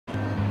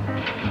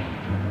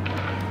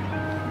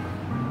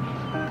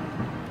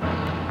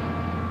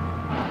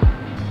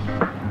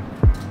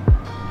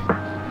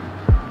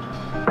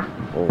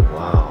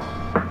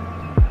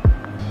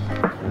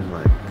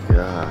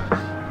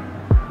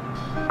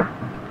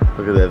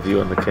Look at that view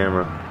on the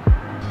camera.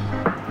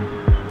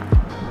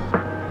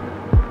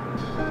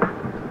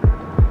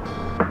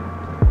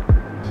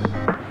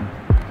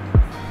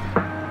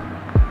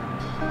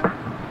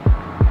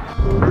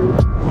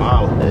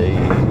 Wow. Hey.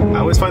 I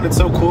always find it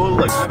so cool,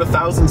 like I have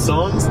 1,000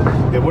 songs,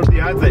 and what are the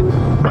odds that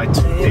my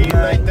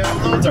day-night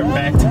downloads are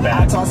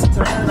back-to-back?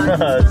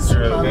 That's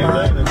true. Day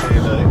night and day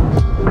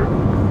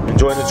night.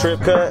 Enjoying the trip,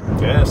 Cut?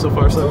 Yeah, so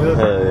far so good.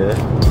 Hell yeah.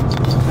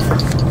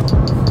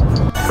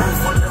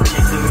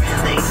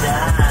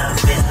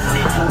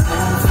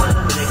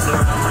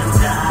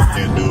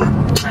 Can't do it.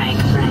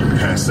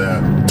 Pass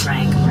out.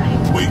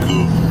 Wake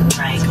up.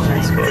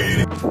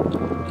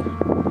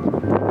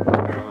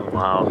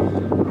 Wow.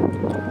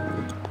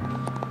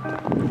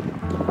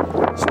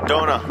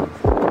 Sedona.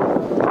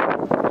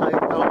 How you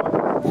doing?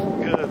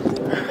 Good.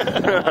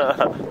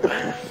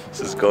 This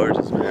is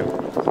gorgeous, man.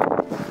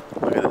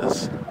 Look at this.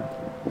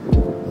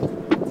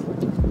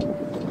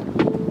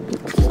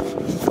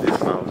 These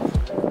mountains.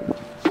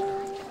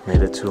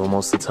 Made it to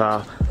almost the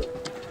top.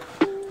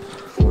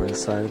 We're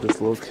inside of this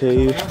little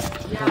cave.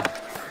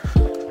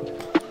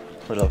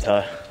 What up,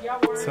 Ty?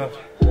 What's up?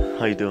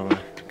 How you doing, man?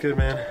 Good,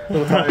 man. A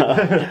little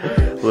tired.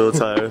 A little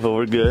tired, but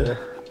we're good.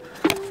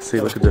 See,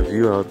 look at the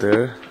view out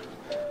there.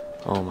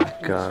 Oh my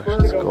gosh,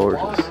 it's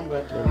gorgeous.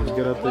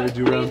 Get up there,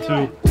 do round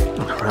 2.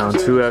 Round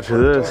 2 after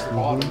this.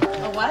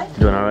 What? You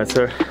doing alright,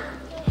 sir?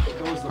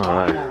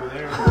 Alright.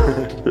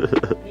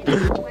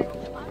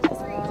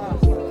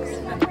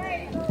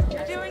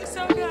 You're doing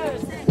so good.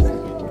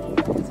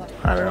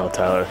 I don't know,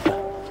 Tyler.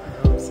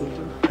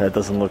 That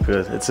doesn't look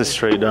good. It's a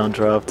straight down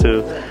drop,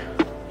 too.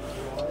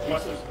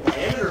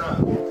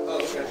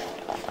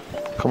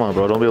 Come on,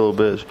 bro. Don't be a little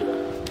bitch.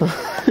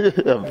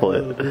 I'm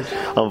playing.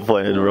 I'm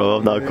playing, bro.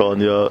 I'm not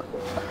calling you out.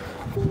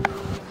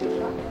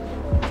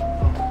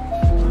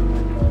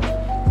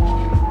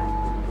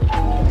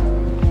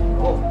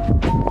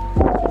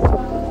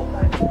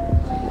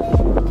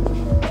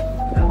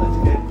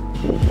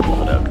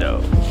 What up,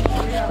 though?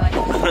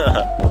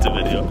 It's a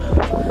video.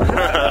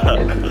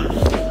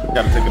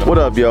 Gotta take it up. What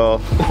up, y'all?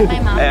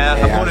 Yeah,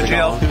 I'm going to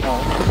jail.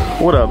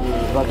 What up?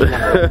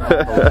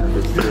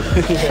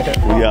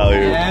 We out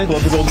here.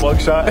 Love his old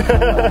mugshot.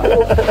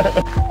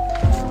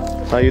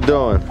 How you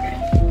doing?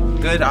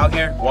 Good, out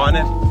here,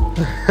 wanted.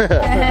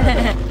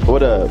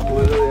 What up?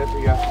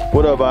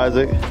 What up,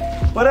 Isaac?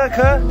 What up,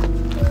 cut?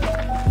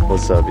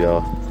 What's up,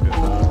 y'all?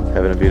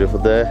 Having a beautiful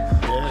day?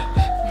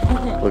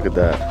 Yeah. Look at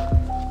that.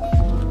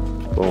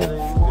 Boom.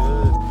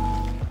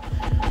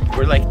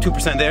 We're like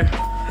 2% there.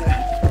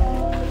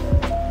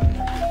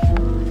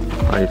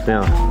 How you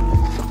feeling?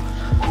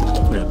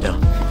 What up, though?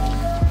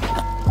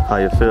 How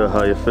you feel?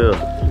 How you feel?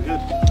 Good.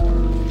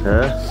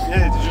 Yeah?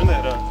 Yeah, did you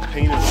know that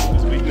pain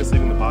is weakness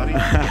in the body?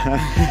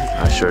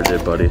 I sure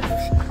did, buddy.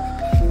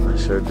 I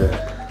sure did.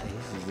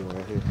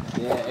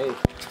 Yeah, hey.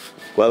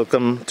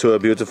 Welcome to a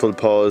beautiful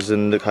pause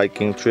in the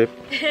hiking trip.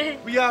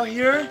 We out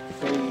here?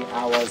 3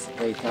 hours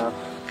later.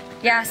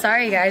 Yeah,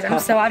 sorry guys, I'm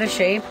so out of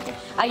shape.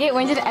 I get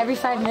winded every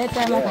 5 minutes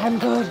and I'm like, I'm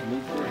good.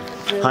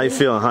 How you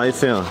feeling? How you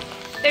feeling?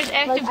 There's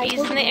active bees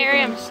in the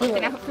area, I'm just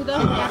looking out for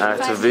them.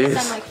 Active bees?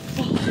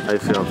 How you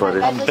feeling,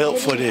 buddy? I'm built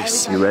for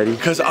this. You ready?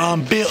 Cause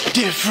I'm built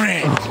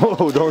different.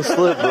 Oh, don't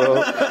slip,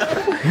 bro.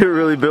 You're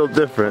really built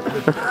different.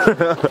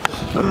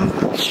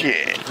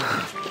 Shit.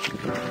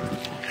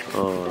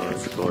 Oh,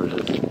 that's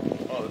gorgeous.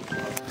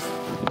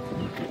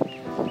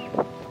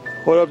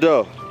 What up,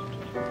 though?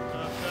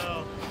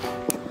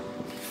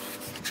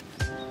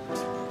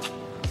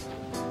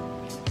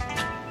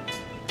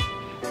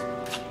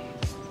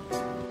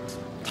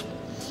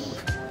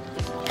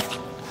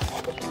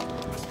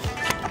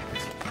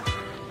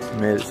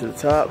 Made it to the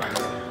top.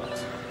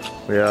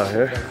 We out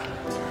here.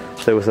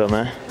 Say what's up,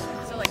 man.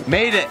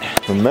 Made it.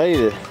 We made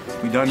it.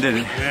 We done did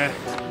it. Yeah.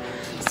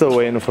 Still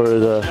waiting for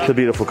the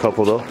beautiful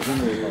couple though.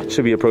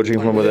 Should be approaching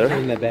from over there.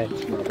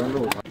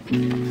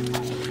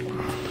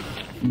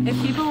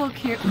 If people will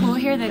cool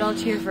here, they don't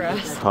cheer for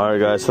us. Alright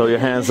guys, throw your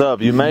hands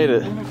up. You made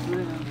it.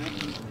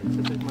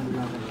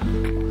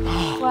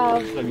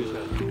 Wow.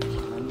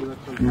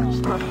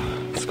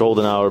 It's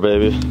golden hour,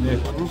 baby.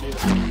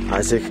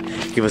 Isaac,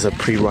 give us a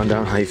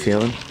pre-rundown. How you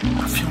feeling?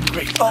 I'm feeling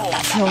great. Oh,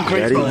 I'm feeling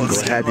great. Ready? Bro. I'm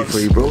so happy for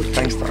you, bro.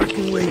 Thanks, bro.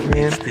 Wait,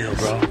 man. Still,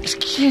 bro.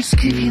 Just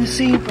keep in the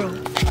scene, bro.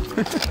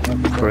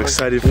 We're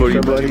excited for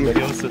you, buddy.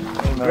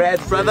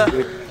 Congrats, brother.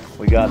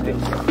 We got this.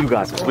 You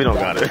got this. We don't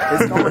got it.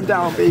 It's going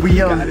down, baby. We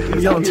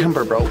yelling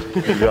timber, bro.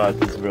 You got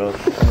this, bro.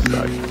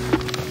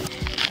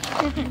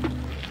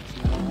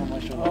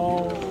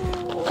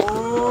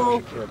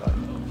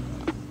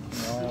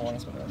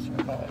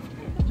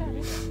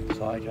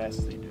 So I guess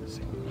they do the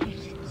same.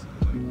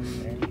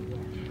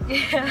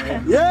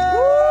 Yeah!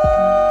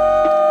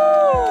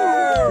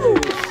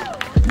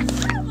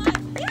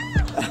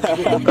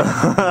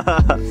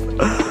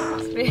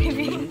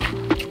 Baby.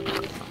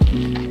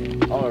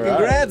 Alright.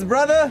 Congrats,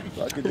 brother.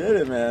 Fucking did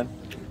it, man.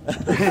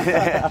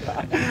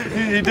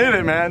 You did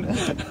it, man.